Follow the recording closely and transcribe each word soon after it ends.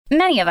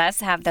Many of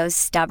us have those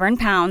stubborn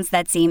pounds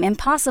that seem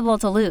impossible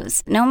to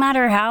lose, no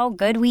matter how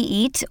good we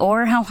eat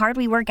or how hard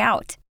we work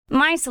out.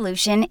 My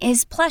solution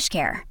is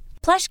PlushCare.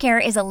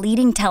 PlushCare is a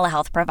leading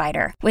telehealth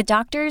provider with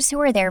doctors who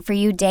are there for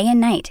you day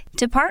and night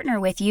to partner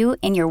with you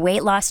in your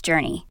weight loss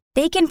journey.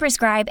 They can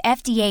prescribe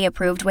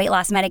FDA-approved weight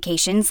loss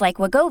medications like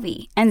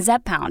Wegovy and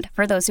Zepbound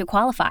for those who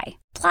qualify.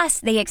 Plus,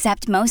 they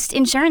accept most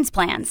insurance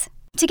plans.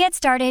 To get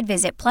started,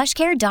 visit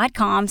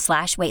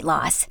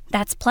plushcare.com/weightloss.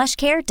 That's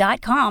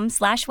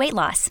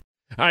plushcare.com/weightloss.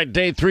 All right,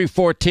 day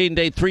 314,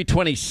 day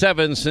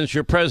 327, since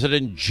your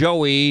president,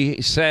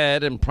 Joey,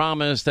 said and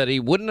promised that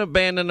he wouldn't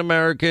abandon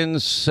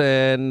Americans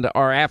and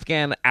our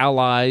Afghan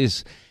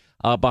allies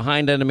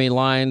behind enemy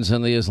lines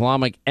in the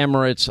Islamic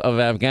Emirates of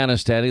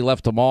Afghanistan. He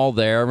left them all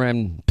there.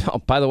 And,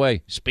 by the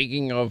way,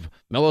 speaking of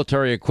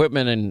military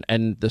equipment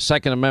and the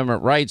Second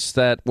Amendment rights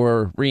that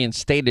were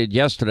reinstated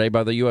yesterday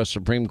by the U.S.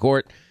 Supreme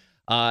Court,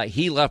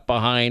 he left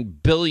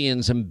behind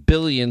billions and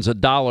billions of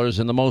dollars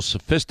in the most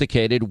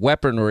sophisticated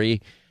weaponry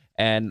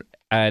and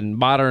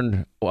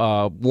modern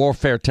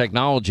warfare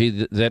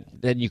technology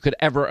that you could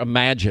ever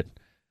imagine.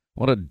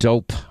 What a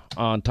dope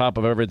on top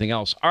of everything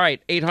else. All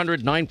right,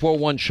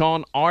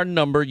 800-941-SEAN, our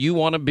number. You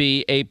want to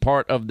be a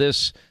part of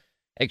this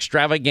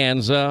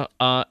extravaganza.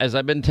 As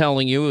I've been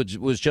telling you,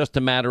 it was just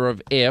a matter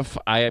of if.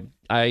 I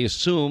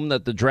assume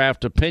that the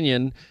draft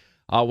opinion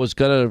was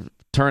going to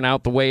turn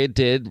out the way it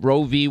did.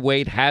 Roe v.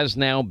 Wade has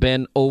now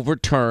been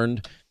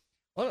overturned.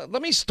 Well,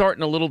 let me start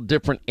in a little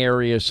different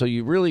area so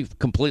you really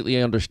completely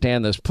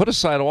understand this. Put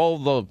aside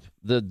all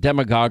the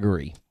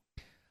demagoguery,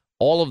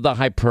 all of the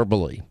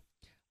hyperbole,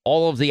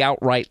 all of the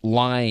outright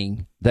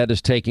lying that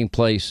is taking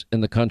place in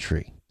the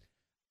country.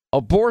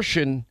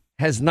 Abortion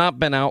has not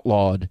been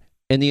outlawed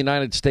in the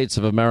United States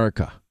of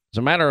America. As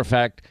a matter of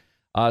fact,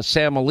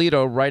 Sam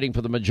Alito, writing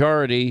for the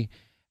majority,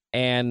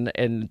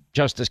 and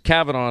Justice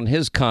Kavanaugh in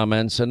his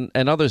comments and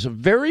others are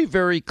very,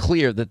 very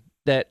clear that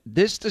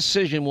this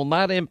decision will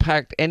not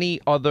impact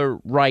any other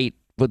right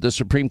with the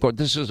Supreme Court.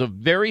 This is a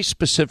very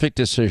specific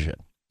decision.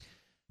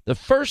 The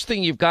first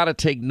thing you've got to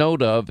take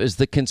note of is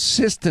the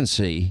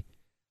consistency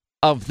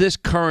of this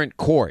current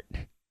court,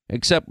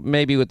 except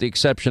maybe with the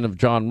exception of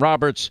John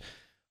Roberts,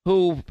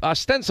 who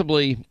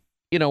ostensibly,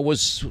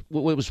 was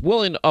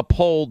willing to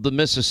uphold the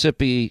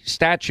Mississippi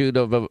statute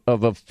of a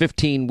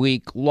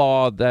 15-week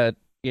law that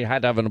you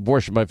had to have an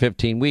abortion by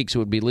 15 weeks. It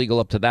would be legal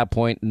up to that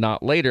point,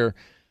 not later.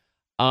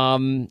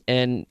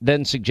 And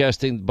then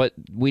suggesting, but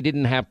they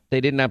didn't have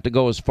to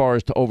go as far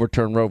as to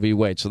overturn Roe v.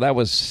 Wade. So that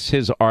was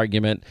his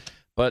argument.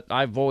 But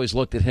I've always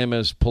looked at him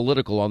as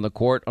political on the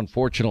court,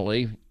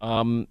 unfortunately,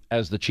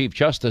 as the Chief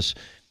Justice.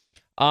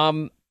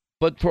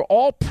 But for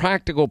all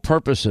practical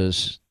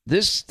purposes,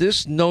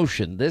 this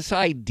notion, this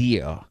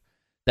idea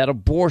that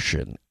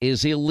abortion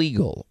is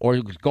illegal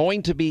or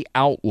going to be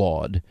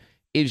outlawed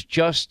is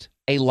just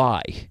a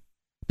lie.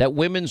 That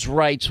women's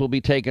rights will be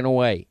taken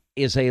away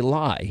is a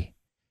lie.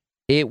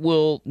 It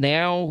will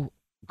now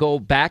go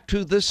back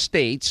to the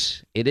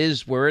states. It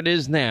is where it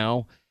is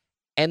now.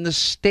 And the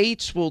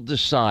states will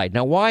decide.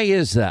 Now, why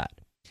is that?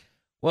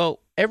 Well,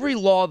 every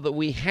law that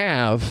we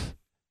have,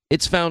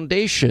 its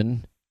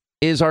foundation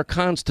is our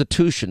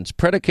Constitution. It's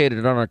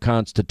predicated on our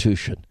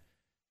Constitution.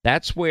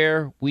 That's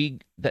where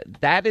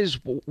that is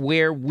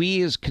where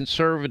we as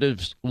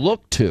conservatives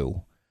look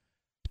to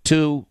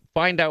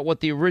find out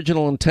what the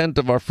original intent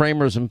of our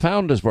framers and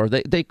founders were.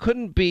 They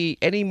couldn't be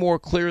any more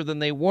clear than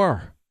they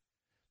were.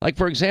 Like,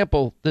 for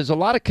example, there's a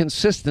lot of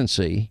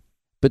consistency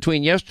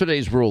between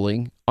yesterday's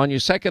ruling on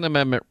your Second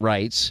Amendment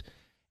rights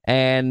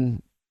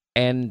and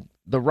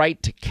the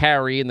right to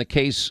carry, in the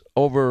case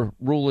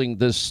overruling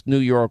this New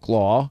York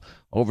law,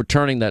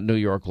 overturning that New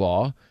York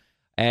law,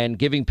 and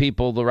giving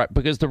people the right,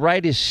 because the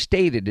right is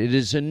stated, it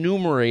is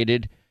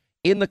enumerated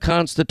in the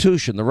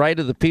Constitution. The right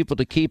of the people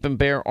to keep and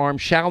bear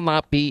arms shall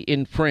not be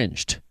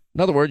infringed.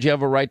 In other words, you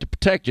have a right to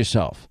protect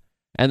yourself.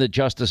 And the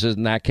justices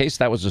in that case,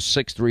 that was a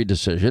 6-3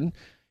 decision,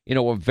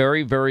 were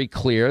very, very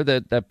clear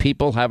that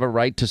people have a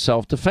right to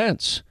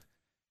self-defense.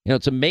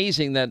 It's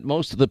amazing that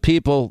most of the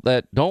people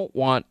that don't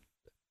want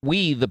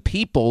we, the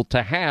people,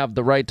 to have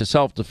the right to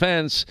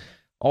self-defense,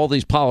 all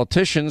these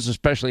politicians,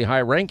 especially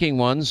high-ranking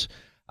ones,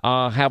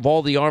 have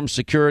all the armed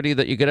security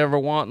that you could ever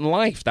want in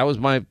life. That was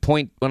my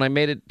point when I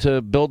made it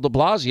to Bill de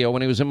Blasio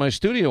when he was in my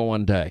studio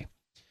one day.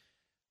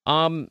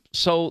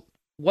 So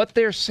what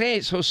they're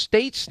saying, so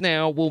states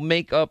now will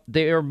make up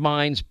their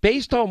minds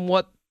based on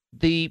what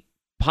the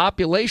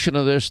population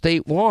of their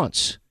state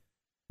wants.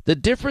 The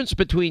difference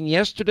between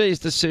yesterday's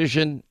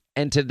decision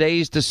and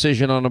today's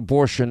decision on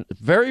abortion,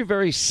 very,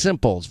 very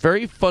simple. It's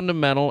very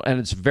fundamental, and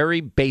it's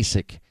very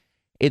basic.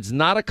 It's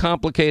not a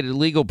complicated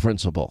legal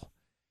principle.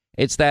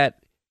 It's that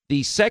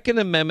the Second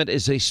Amendment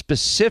is a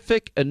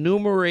specific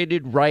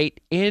enumerated right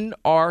in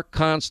our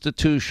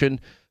Constitution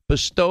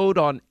bestowed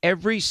on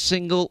every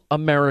single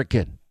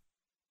American.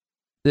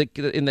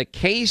 In the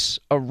case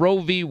of Roe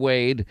v.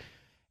 Wade,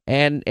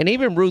 and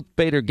even Ruth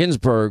Bader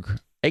Ginsburg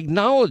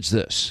acknowledged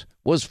this,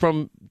 was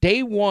from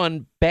day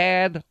one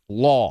bad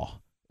law.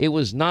 It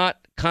was not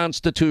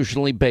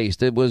constitutionally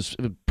based. It was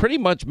pretty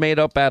much made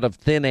up out of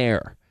thin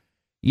air.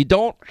 You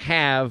don't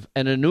have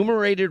an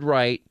enumerated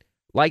right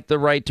like the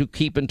right to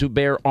keep and to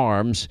bear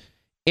arms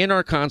in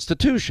our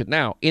Constitution.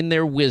 Now, in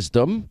their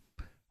wisdom,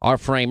 our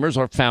framers,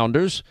 our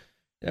founders,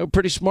 they were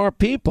pretty smart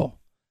people.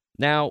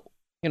 Now,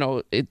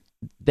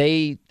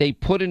 they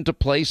put into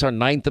place our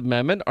Ninth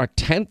Amendment, our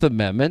 10th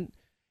Amendment,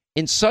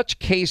 in such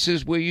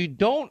cases where you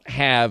don't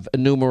have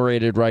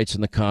enumerated rights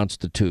in the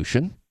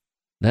Constitution.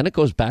 Then it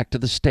goes back to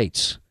the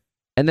states,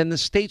 and then the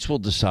states will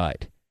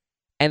decide.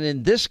 And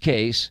in this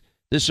case,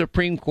 the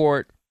Supreme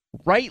Court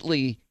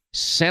rightly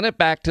sent it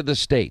back to the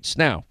states.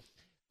 Now,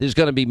 there's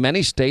going to be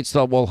many states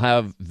that will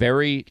have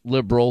very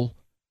liberal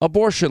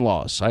abortion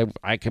laws.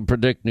 I can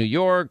predict New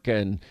York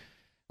and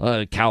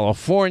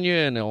California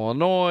and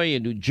Illinois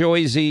and New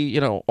Jersey.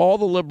 All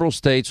the liberal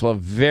states will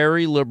have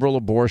very liberal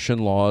abortion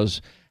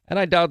laws. And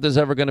I doubt there's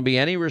ever going to be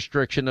any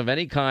restriction of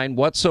any kind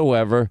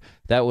whatsoever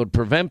that would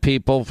prevent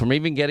people from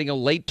even getting a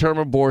late-term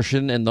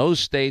abortion in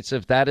those states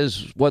if that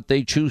is what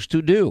they choose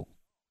to do.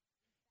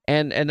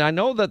 And I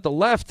know that the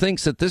left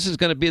thinks that this is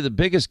going to be the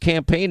biggest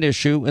campaign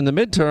issue in the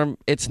midterm.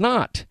 It's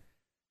not.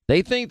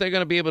 They think they're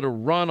going to be able to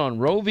run on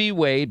Roe v.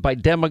 Wade by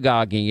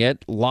demagoguing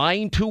it,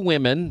 lying to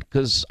women,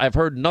 because I've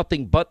heard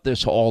nothing but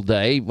this all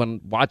day when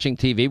watching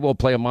TV. We'll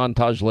play a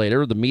montage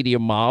later, the media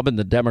mob and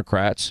the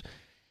Democrats.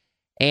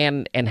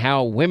 And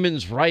how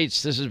women's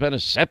rights, this has been a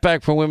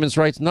setback for women's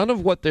rights. None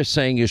of what they're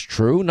saying is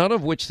true. None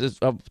of which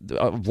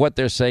of what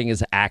they're saying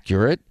is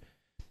accurate.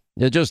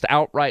 They're just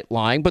outright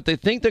lying. But they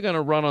think they're going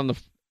to run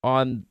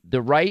on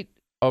the right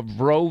of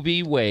Roe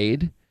v.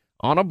 Wade,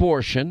 on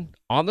abortion,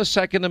 on the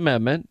Second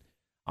Amendment,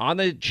 on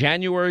the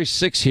January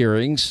 6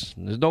 hearings.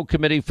 There's no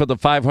committee for the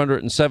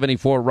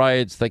 574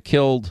 riots that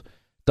killed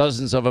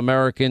dozens of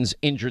Americans,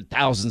 injured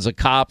thousands of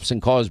cops,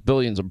 and caused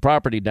billions of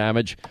property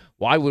damage.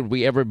 Why would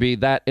we ever be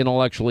that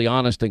intellectually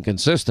honest and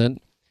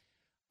consistent?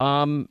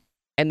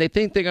 And they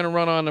think they're going to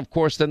run on, of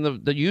course, then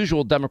the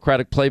usual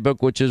Democratic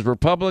playbook, which is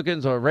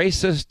Republicans are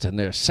racist and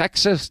they're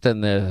sexist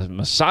and they're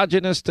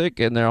misogynistic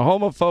and they're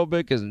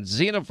homophobic and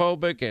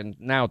xenophobic and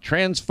now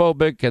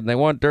transphobic and they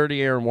want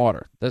dirty air and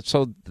water. Those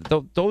are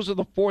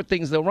the four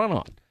things they'll run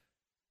on.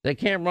 They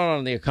can't run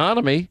on the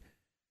economy.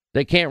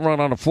 They can't run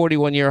on a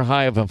 41-year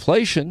high of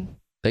inflation.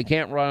 They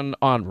can't run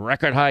on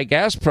record high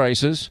gas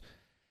prices.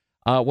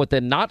 What they're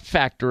not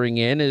factoring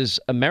in is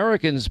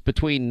Americans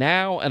between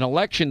now and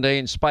Election Day,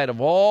 in spite of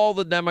all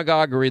the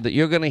demagoguery that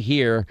you're going to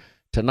hear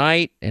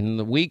tonight and in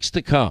the weeks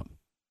to come,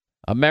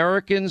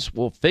 Americans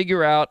will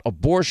figure out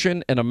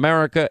abortion in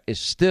America is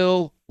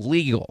still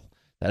legal.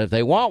 That if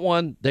they want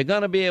one, they're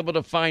going to be able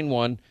to find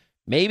one.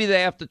 Maybe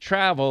they have to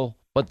travel,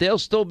 but they'll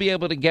still be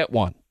able to get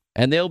one.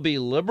 And there'll be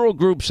liberal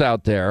groups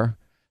out there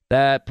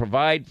that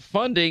provide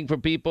funding for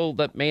people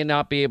that may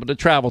not be able to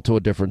travel to a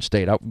different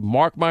state.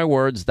 Mark my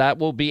words, that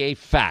will be a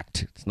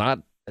fact. It's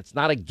not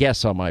a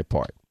guess on my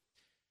part.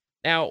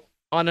 Now,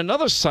 on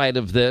another side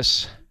of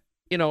this,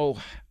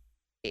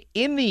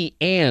 in the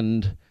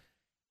end,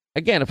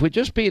 again, if we're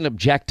just being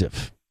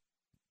objective,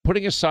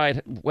 putting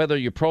aside whether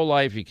you're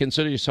pro-life, you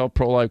consider yourself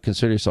pro-life,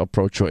 consider yourself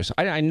pro-choice.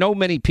 I know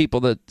many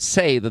people that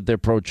say that they're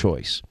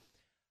pro-choice.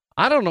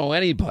 I don't know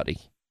anybody,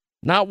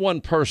 not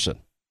one person,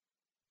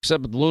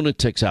 except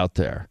lunatics out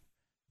there,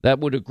 that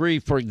would agree,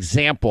 for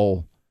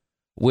example,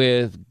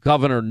 with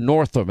Governor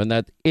Northam and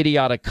that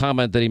idiotic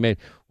comment that he made.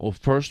 Well,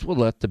 first we'll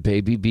let the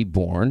baby be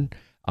born,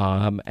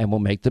 and we'll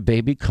make the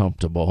baby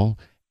comfortable,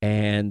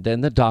 and then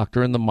the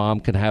doctor and the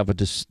mom can have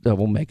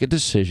will make a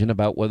decision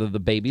about whether the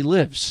baby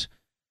lives.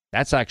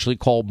 That's actually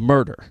called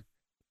murder.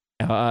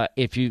 There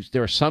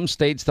are some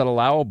states that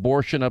allow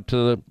abortion up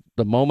to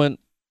the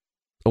moment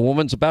a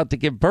woman's about to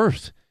give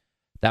birth.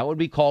 That would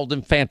be called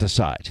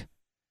infanticide.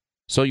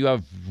 So you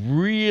have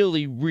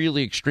really,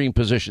 really extreme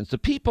positions. The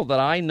people that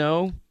I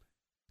know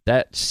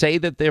that say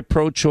that they're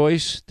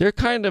pro-choice, they're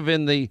kind of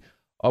in the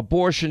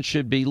abortion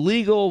should be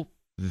legal,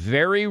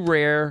 very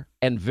rare,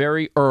 and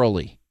very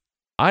early.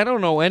 I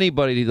don't know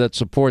anybody that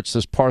supports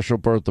this partial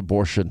birth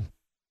abortion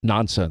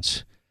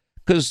nonsense,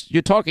 because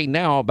you're talking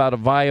now about a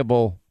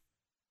viable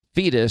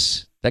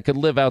fetus that could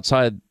live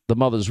outside the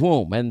mother's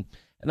womb. And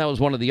that was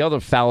one of the other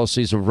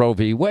fallacies of Roe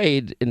v.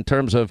 Wade in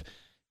terms of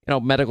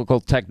medical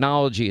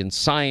technology and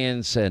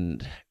science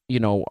and,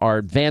 our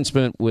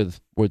advancement with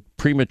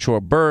premature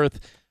birth.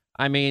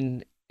 I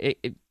mean,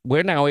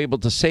 we're now able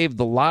to save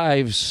the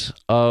lives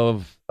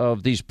of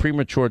these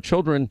premature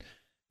children,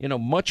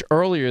 much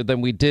earlier than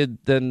we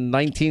did than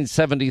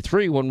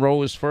 1973 when Roe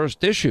was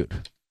first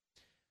issued.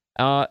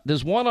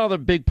 There's one other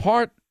big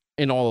part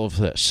in all of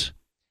this.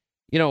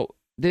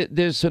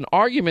 There's an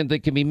argument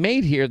that can be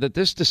made here that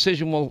this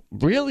decision will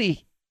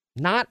really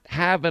not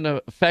have an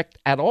effect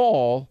at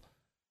all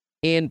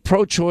in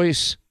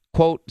pro-choice,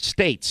 quote,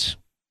 states.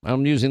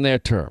 I'm using their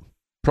term.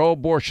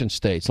 Pro-abortion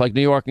states like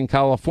New York and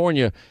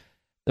California.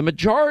 The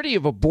majority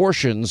of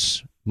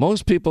abortions,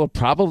 most people are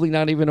probably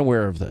not even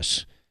aware of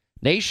this,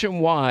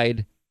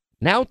 nationwide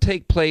now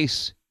take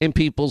place in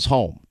people's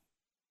home.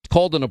 It's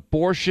called an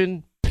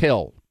abortion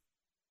pill.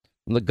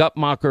 From the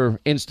Guttmacher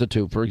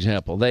Institute, for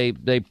example,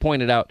 they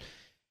pointed out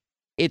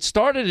it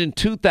started in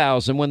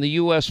 2000 when the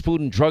U.S.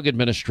 Food and Drug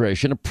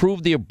Administration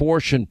approved the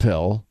abortion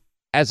pill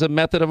as a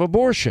method of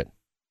abortion.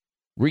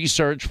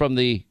 Research from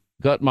the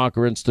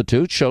Guttmacher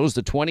Institute shows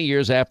that 20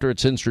 years after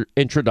its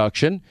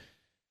introduction,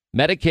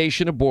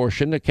 medication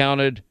abortion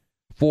accounted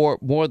for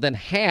more than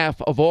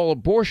half of all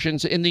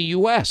abortions in the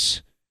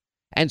U.S.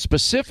 And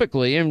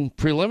specifically in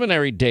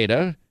preliminary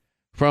data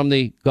from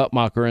the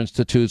Guttmacher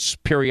Institute's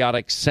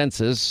periodic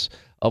census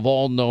of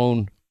all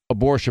known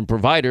abortion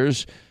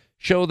providers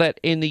show that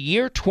in the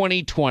year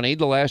 2020,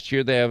 the last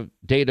year they have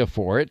data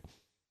for it,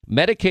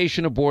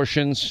 medication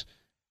abortions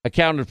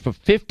accounted for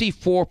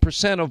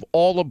 54% of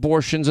all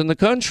abortions in the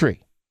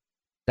country.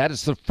 That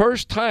is the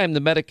first time the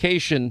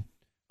medication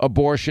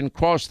abortion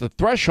crossed the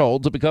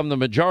threshold to become the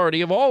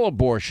majority of all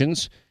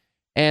abortions,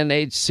 and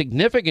a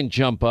significant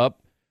jump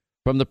up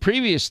from the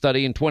previous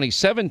study in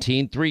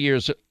 2017, 3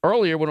 years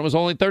earlier, when it was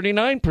only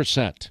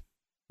 39%.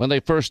 When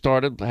they first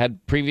started,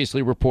 had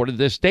previously reported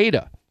this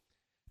data.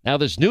 Now,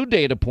 this new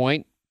data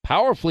point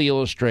powerfully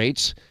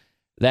illustrates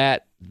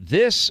that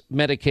this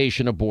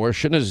medication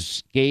abortion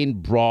has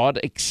gained broad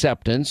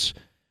acceptance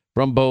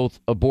from both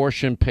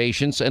abortion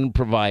patients and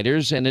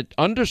providers, and it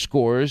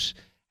underscores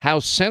how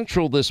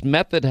central this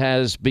method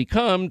has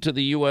become to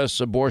the U.S.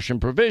 abortion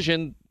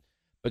provision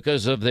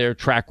because of their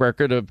track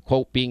record of,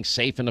 quote, being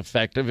safe and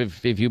effective,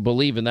 if you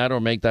believe in that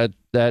or make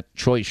that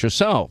choice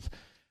yourself.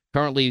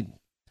 Currently,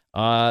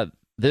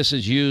 this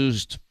is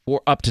used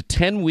for up to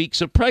 10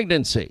 weeks of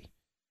pregnancy.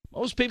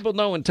 Most people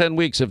know in 10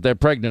 weeks if they're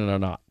pregnant or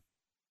not.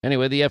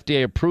 Anyway, the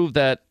FDA approved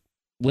that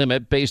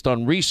limit based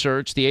on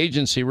research the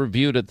agency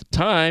reviewed at the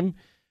time.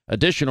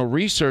 Additional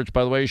research,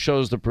 by the way,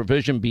 shows the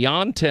provision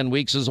beyond 10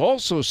 weeks is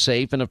also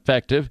safe and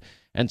effective,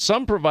 and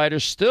some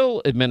providers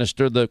still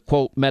administer the,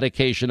 quote,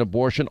 medication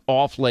abortion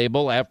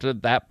off-label after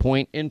that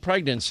point in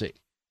pregnancy.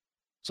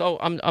 So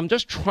I'm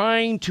just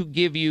trying to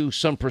give you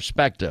some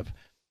perspective.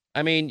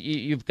 I mean,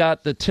 you've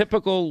got the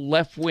typical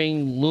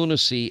left-wing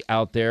lunacy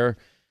out there.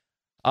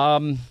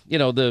 The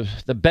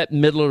Bette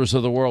Midlers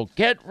of the world.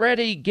 Get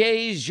ready,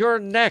 gays, you're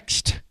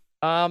next.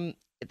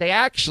 They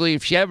actually,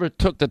 if you ever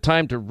took the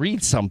time to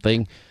read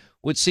something,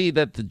 would see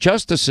that the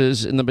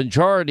justices in the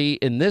majority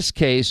in this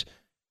case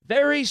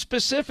very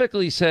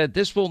specifically said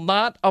this will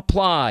not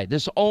apply.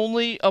 This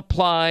only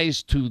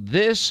applies to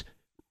this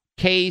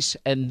case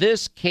and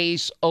this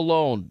case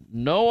alone.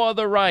 No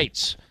other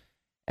rights.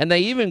 And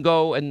they even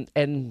go,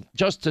 and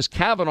Justice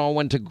Kavanaugh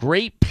went to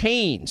great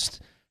pains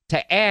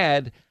to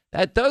add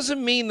that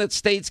doesn't mean that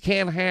states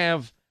can't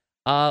have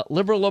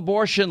liberal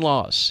abortion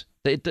laws.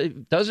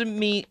 It doesn't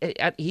mean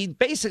he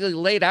basically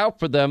laid out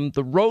for them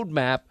the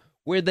roadmap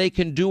where they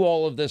can do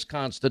all of this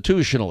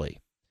constitutionally.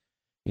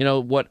 You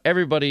know, what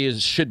everybody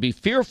should be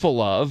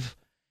fearful of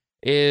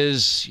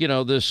is,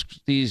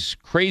 these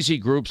crazy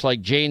groups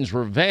like Jane's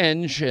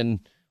Revenge and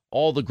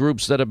all the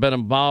groups that have been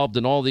involved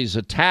in all these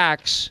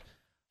attacks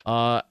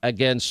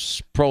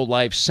against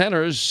pro-life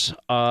centers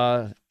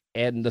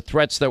and the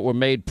threats that were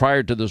made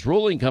prior to this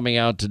ruling coming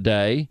out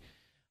today.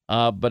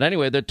 But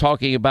anyway, they're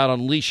talking about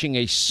unleashing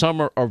a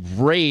summer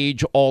of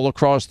rage all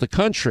across the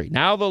country.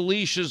 Now the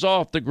leash is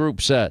off, the group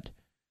said.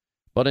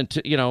 But,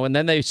 and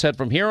then they said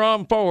from here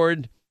on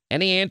forward,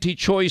 any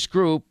anti-choice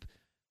group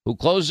who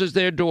closes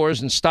their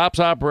doors and stops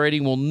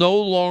operating will no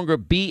longer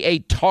be a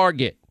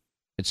target.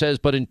 It says,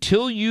 but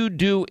until you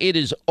do, it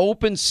is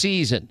open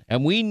season,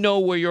 and we know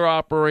where your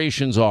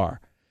operations are.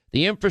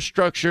 The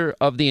infrastructure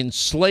of the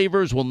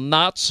enslavers will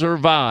not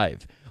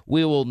survive.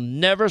 We will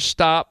never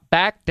stop,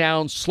 back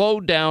down,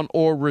 slow down,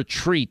 or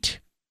retreat.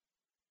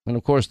 And,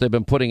 of course, they've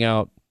been putting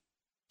out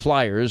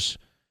flyers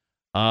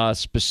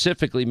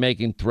specifically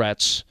making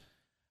threats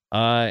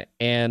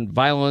and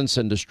violence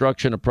and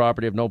destruction of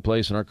property have no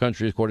place in our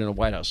country, according to the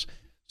White House.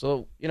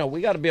 So,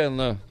 we got to be on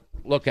the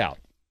lookout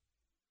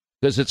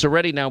because it's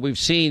already now we've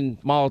seen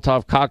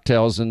Molotov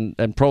cocktails and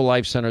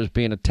pro-life centers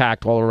being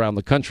attacked all around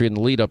the country in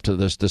the lead up to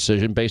this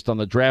decision based on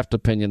the draft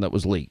opinion that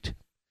was leaked.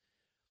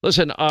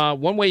 Listen,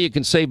 one way you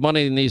can save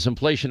money in these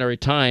inflationary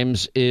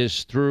times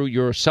is through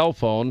your cell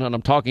phone. And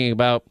I'm talking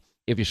about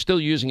if you're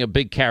still using a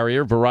big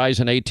carrier,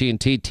 Verizon,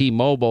 AT&T,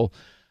 T-Mobile,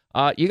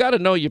 you got to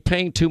know you're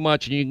paying too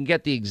much and you can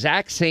get the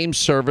exact same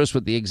service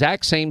with the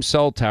exact same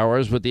cell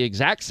towers, with the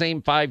exact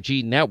same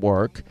 5G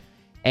network,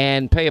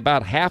 and pay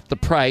about half the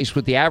price,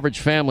 with the average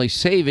family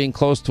saving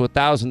close to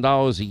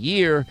 $1,000 a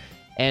year,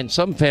 and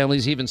some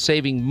families even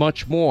saving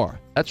much more.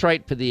 That's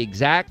right, for the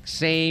exact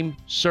same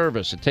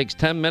service. It takes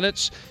 10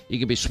 minutes. You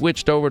can be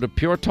switched over to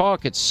Pure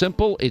Talk. It's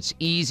simple, it's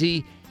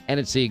easy, and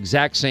it's the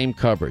exact same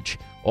coverage.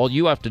 All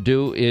you have to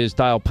do is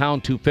dial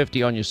pound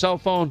 250 on your cell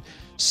phone.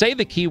 Say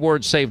the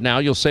keyword save now.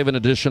 You'll save an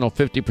additional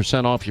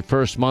 50% off your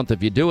first month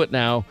if you do it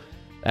now.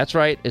 That's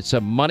right. It's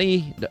a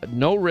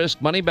no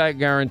risk, money back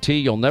guarantee.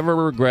 You'll never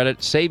regret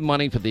it. Save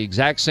money for the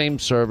exact same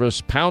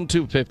service. Pound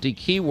 250,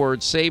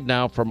 keyword save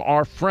now from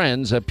our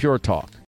friends at Pure Talk.